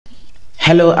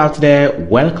Hello out there,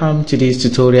 welcome to this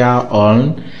tutorial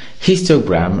on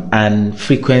histogram and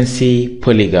frequency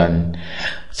polygon.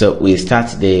 So we start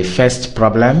the first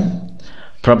problem.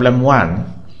 Problem 1.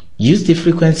 Use the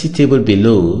frequency table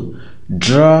below.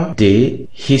 Draw the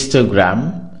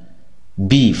histogram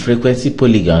B frequency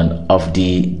polygon of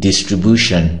the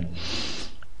distribution.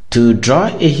 To draw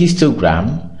a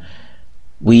histogram,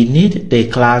 we need the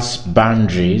class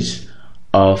boundaries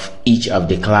of each of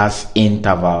the class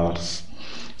intervals.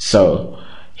 So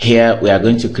here we are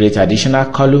going to create additional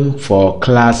column for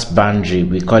class boundary.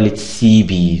 We call it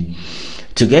CB.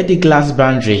 To get the class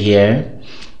boundary here,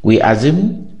 we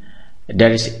assume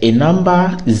there is a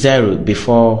number 0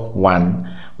 before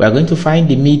 1. We are going to find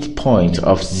the midpoint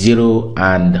of 0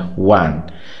 and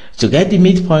 1. To get the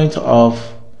midpoint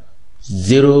of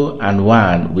 0 and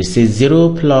 1, we say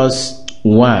 0 plus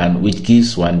 1, which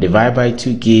gives 1, divided by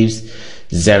 2 gives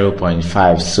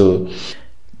 0.5. So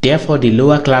therefore the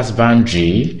lower class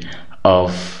boundary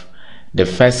of the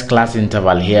first class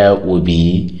interval here will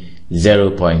be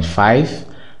 0.5,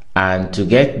 and to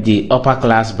get the upper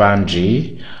class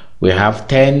boundary we have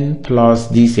 10 plus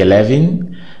this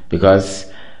 11,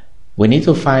 because we need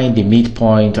to find the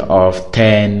midpoint of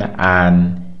 10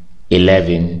 and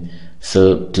 11.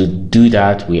 So to do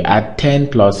that, we add 10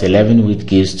 plus 11, which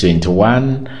gives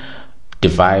 21,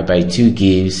 divided by 2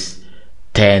 gives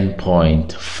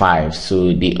 10.5.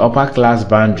 So the upper class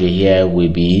boundary here will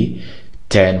be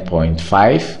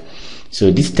 10.5.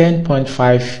 So this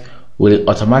 10.5 will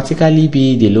automatically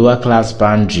be the lower class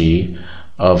boundary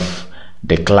of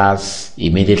the class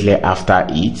immediately after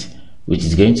it, which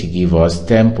is going to give us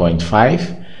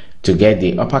 10.5. To get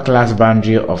the upper class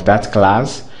boundary of that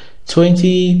class,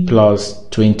 20 plus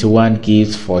 21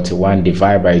 gives 41,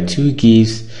 divided by 2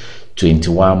 gives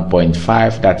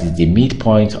 21.5. That is the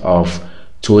midpoint of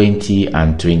 20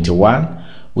 and 21,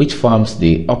 which forms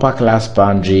the upper class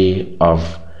boundary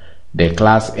of the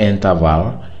class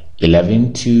interval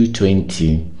 11 to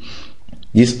 20.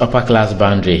 This upper class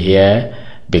boundary here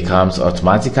becomes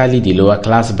automatically the lower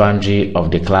class boundary of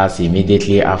the class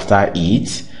immediately after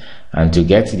it. And to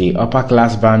get the upper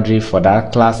class boundary for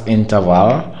that class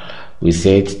interval, we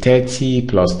said 30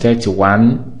 plus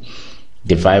 31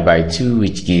 divided by 2,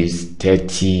 which gives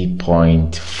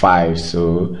 30.5.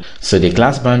 So the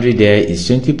class boundary there is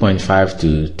 20.5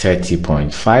 to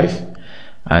 30.5.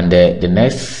 And the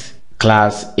next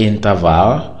class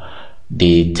interval,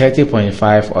 the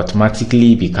 30.5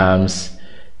 automatically becomes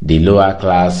the lower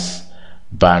class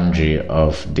boundary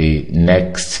of the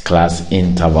next class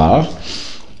interval.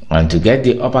 And to get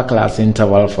the upper class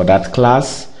interval for that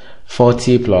class,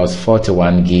 40 plus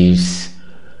 41 gives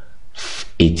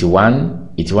 81.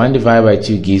 81 divided by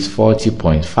 2 gives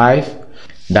 40.5.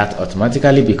 That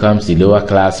automatically becomes the lower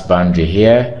class boundary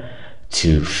here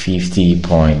to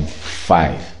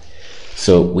 50.5.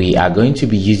 So we are going to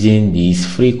be using this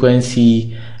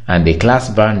frequency and the class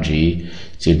boundary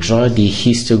to draw the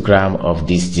histogram of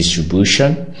this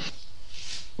distribution.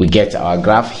 We get our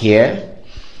graph here.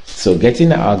 So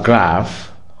getting our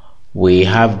graph, we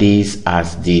have this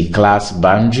as the class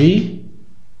boundary,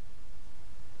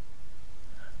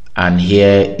 and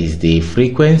here is the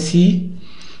frequency.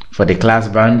 For the class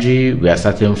boundary, we are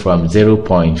starting from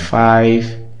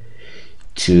 0.5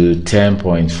 to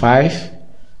 10.5,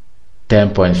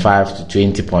 10.5 to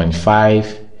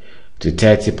 20.5 to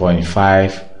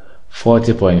 30.5,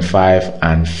 40.5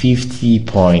 and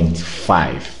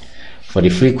 50.5. For the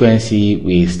frequency,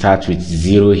 we start with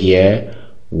 0 here,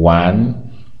 1,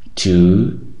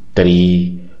 2,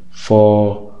 3,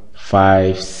 4,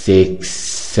 5, 6,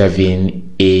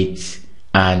 7, 8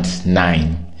 and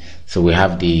 9. So we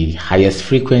have the highest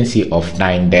frequency of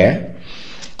 9 there.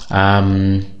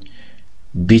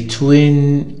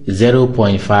 Between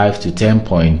 0.5 to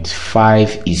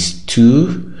 10.5 is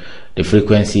 2. The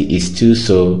frequency is 2.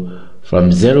 So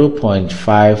from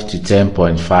 0.5 to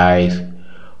 10.5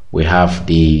 we have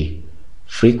the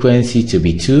frequency to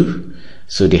be 2.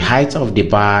 So the height of the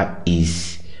bar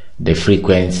is the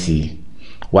frequency,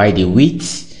 while the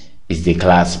width is the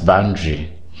class boundary.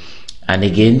 And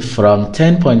again, from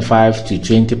 10.5 to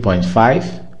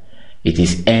 20.5, it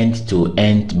is end to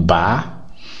end bar.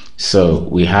 So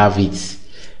we have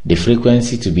the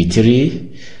frequency to be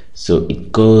 3. So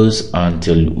it goes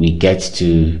until we get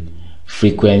to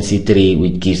frequency 3,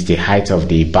 which gives the height of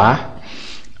the bar.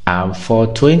 For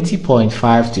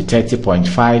 20.5 to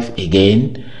 30.5,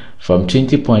 again, from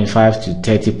 20.5 to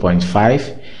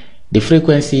 30.5, the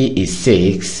frequency is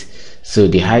 6. So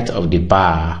the height of the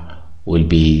bar will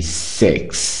be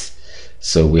 6.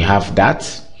 So we have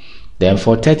that. Then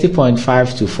for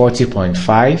 30.5 to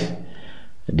 40.5,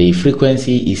 the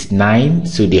frequency is 9,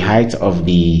 so the height of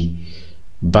the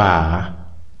bar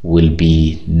will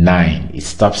be 9. It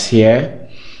stops here.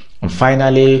 And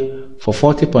finally, for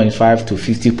 40.5 to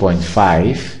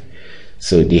 50.5,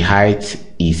 so the height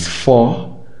is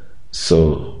 4,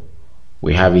 so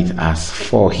we have it as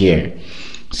 4 here.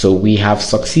 So we have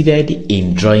succeeded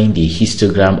in drawing the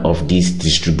histogram of this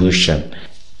distribution.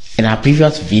 In our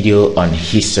previous video on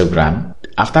histogram,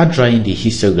 after drawing the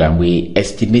histogram, we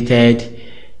estimated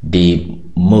the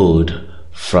mode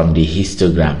from the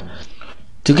histogram.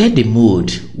 To get the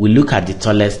mode, we look at the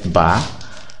tallest bar,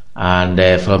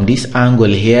 and from this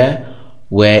angle here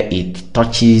where it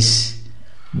touches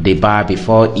the bar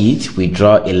before it, we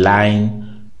draw a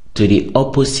line to the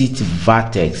opposite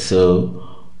vertex.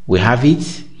 So we have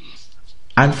it,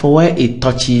 and for where it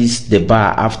touches the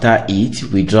bar after it,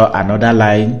 we draw another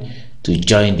line to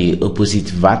join the opposite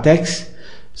vertex.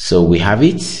 So we have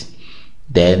it.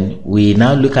 Then we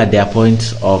now look at their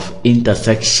point of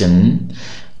intersection.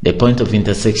 The point of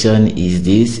intersection is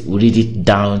this. We read it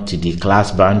down to the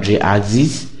class boundary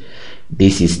axis.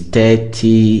 This is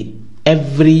 30.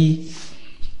 Every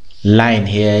line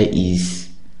here is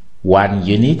 1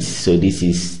 unit. So this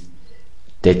is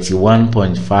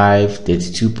 31.5,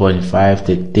 32.5,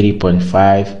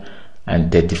 33.5,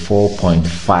 and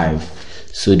 34.5.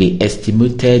 So the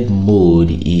estimated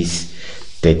mode is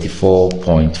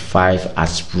 34.5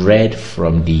 as read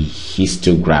from the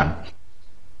histogram.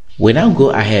 We now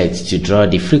go ahead to draw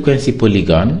the frequency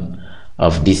polygon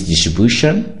of this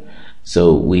distribution.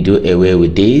 So we do away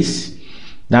with this.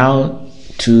 Now,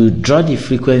 to draw the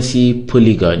frequency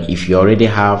polygon, if you already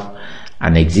have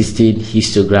an existing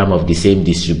histogram of the same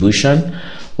distribution,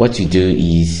 what you do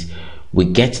is we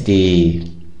get the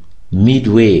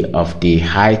midway of the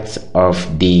height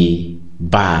of the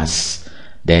bars,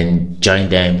 then join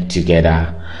them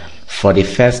together. For the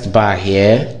first bar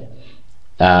here,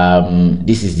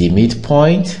 this is the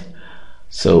midpoint,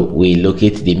 so we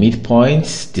locate the midpoint.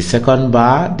 The second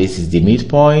bar, this is the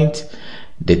midpoint.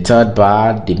 The third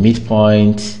bar, the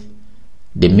midpoint,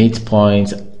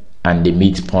 and the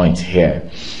midpoint here.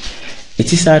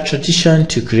 It is our tradition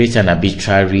to create an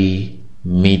arbitrary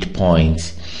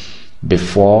midpoint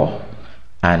before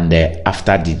and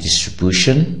after the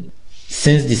distribution.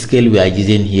 Since the scale we are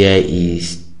using here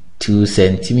is 2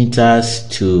 centimeters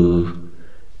to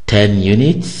 10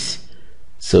 units,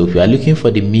 so if you are looking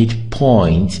for the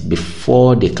midpoint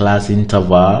before the class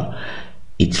interval,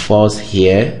 it falls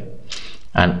here,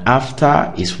 and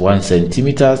after is 1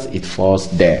 centimeters, it falls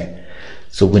there.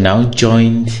 So we now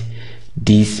joined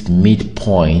these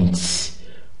midpoints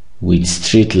with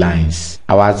straight lines.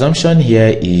 Our assumption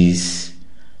here is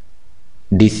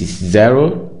this is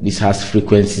 0, this has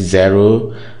frequency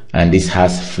 0, and this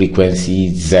has frequency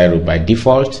 0 by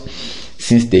default.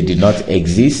 Since they do not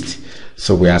exist,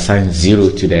 so we assign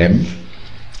 0 to them.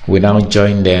 We now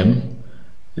join them.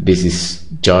 This is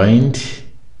joined,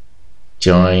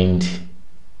 joined,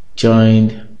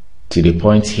 joined to the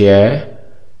point here.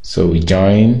 So we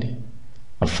join,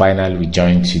 and finally we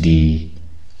join to the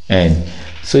end.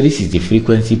 So this is the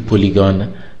frequency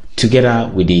polygon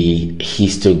together with the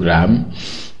histogram.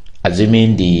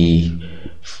 Assuming the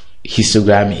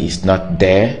histogram is not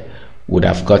there, would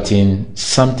have gotten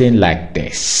something like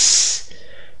this.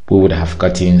 We would have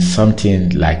gotten something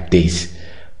like this.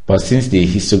 But since the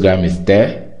histogram is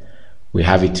there, we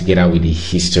have it together with the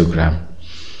histogram.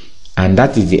 And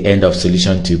that is the end of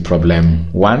solution to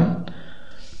problem 1.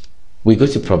 We go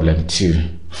to problem 2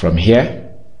 from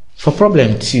here. For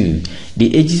problem 2,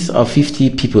 the ages of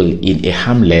 50 people in a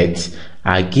hamlet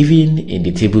are given in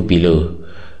the table below.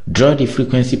 Draw the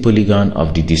frequency polygon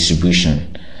of the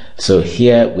distribution. So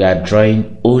here we are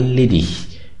drawing only the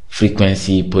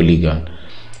frequency polygon.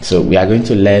 So we are going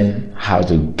to learn how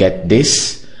to get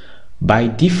this. By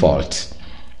default,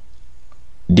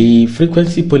 the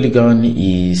frequency polygon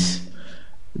is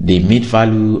the mid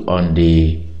value on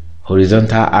the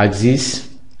horizontal axis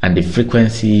and the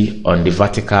frequency on the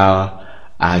vertical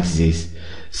axis.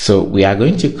 So we are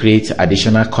going to create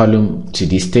additional column to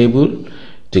this table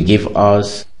to give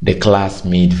us the class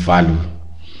mid value.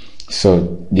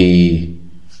 So the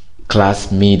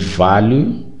class mid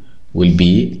value will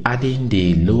be adding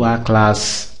the lower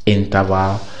class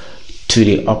interval to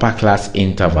the upper class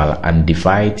interval and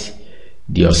divide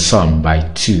your sum by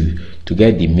 2 to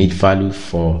get the mid value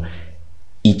for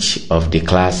each of the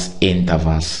class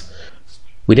intervals.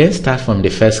 We then start from the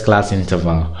first class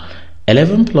interval.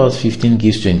 11 plus 15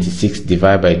 gives 26,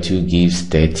 divided by 2 gives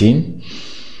 13,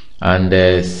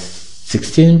 and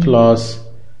 16 plus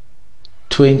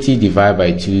 20 divided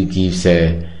by 2 gives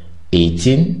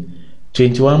 18.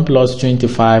 21 plus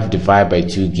 25 divided by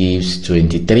 2 gives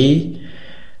 23.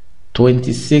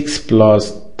 26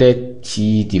 plus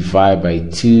 30 divided by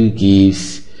 2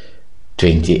 gives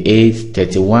 28.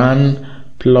 31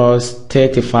 plus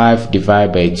 35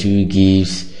 divided by 2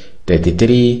 gives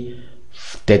 33.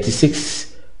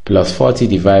 36 plus 40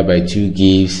 divided by 2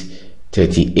 gives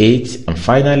 38. And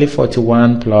finally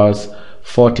 41 plus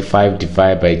 45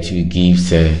 divided by 2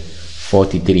 gives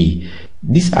 43.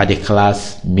 These are the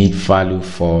class mid-value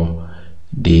for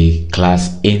the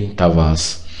class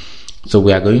intervals. So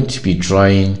we are going to be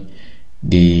drawing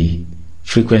the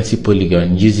frequency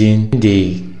polygon using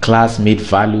the class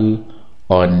mid-value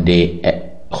on the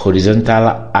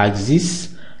horizontal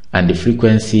axis and the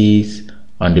frequencies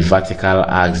on the vertical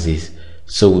axis.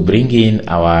 So we bring in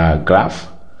our graph.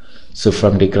 So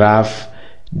from the graph,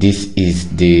 this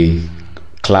is the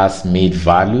class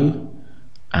mid-value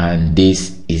and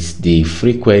this is the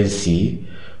frequency.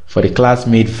 For the class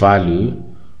mid-value,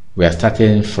 we are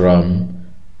starting from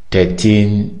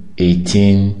 13,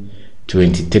 18,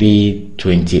 23,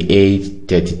 28,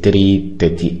 33,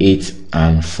 38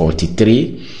 and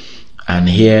 43, and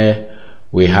here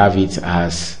we have it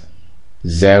as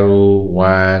 0,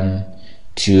 1,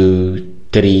 2,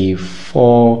 3,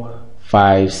 4,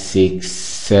 5, 6,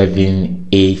 7,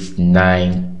 8,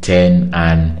 9, 10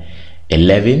 and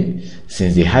 11.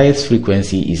 Since the highest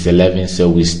frequency is 11, so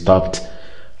we stopped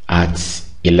at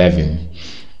 11.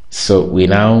 So we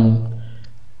now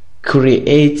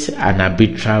create an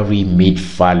arbitrary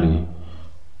mid-value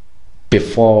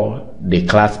before the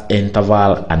class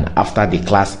interval and after the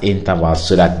class interval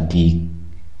so that the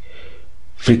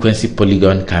frequency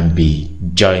polygon can be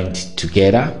joined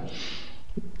together,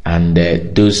 and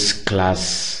those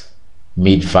class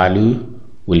mid-value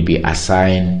will be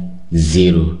assigned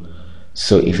 0.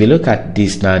 So if you look at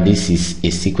this now, this is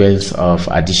a sequence of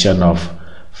addition of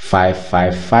 5,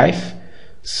 5, 5.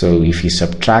 So if you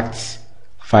subtract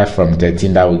 5 from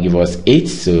 13, that will give us 8.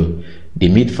 So the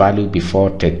mid-value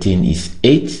before 13 is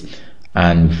 8,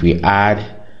 and if we add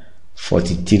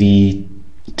 43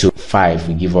 to 5,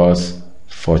 will give us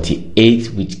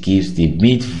 48, which gives the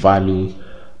mid-value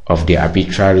of the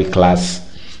arbitrary class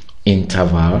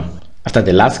interval after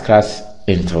the last class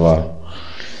interval.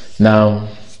 Now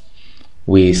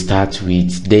we start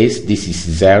with this is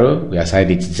 0, we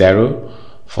assign it 0.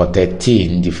 For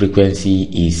 13, the frequency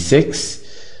is 6,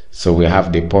 so we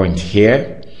have the point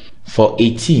here. For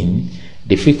 18,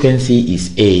 the frequency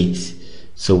is 8,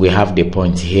 so we have the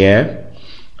point here.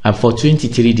 And for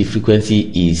 23, the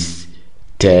frequency is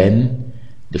 10,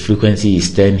 the frequency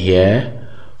is 10 here.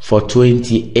 For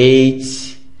 28,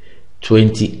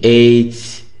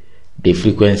 the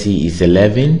frequency is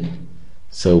 11,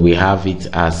 so we have it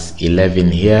as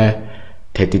 11 here.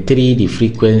 33, the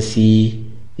frequency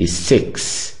is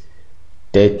 6,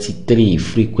 33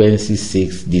 frequency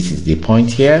 6, this is the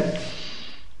point here.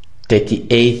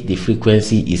 38, the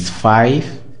frequency is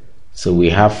 5, so we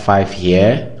have 5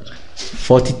 here.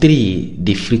 43,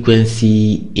 the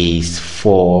frequency is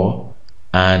 4,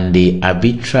 and the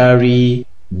arbitrary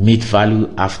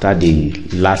mid-value after the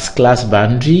last class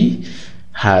boundary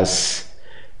has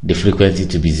the frequency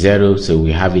to be 0, so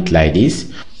we have it like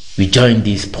this. We join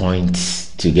these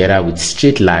points together with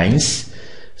straight lines.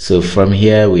 So from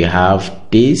here we have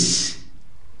this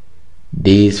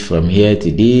from here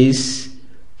to this,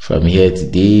 from here to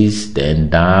this, then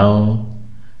down,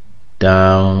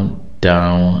 down,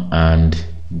 down and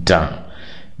down.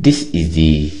 This is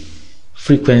the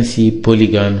frequency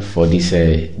polygon for this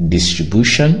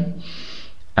distribution,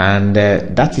 and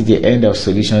that is the end of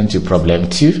solution to problem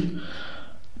 2.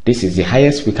 This is the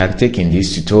highest we can take in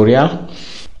this tutorial.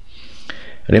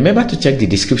 Remember to check the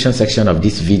description section of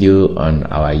this video on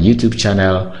our YouTube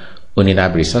channel,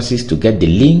 Uninab Resources, to get the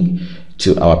link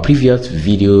to our previous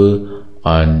video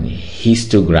on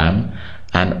histogram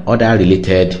and other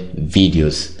related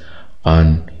videos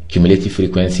on cumulative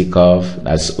frequency curve,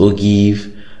 that's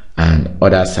OGIF, and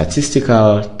other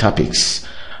statistical topics.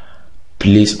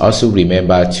 Please also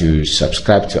remember to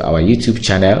subscribe to our YouTube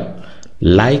channel,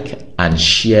 like and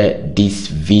share this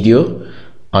video.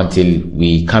 Until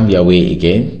we come your way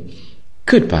again,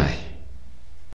 goodbye.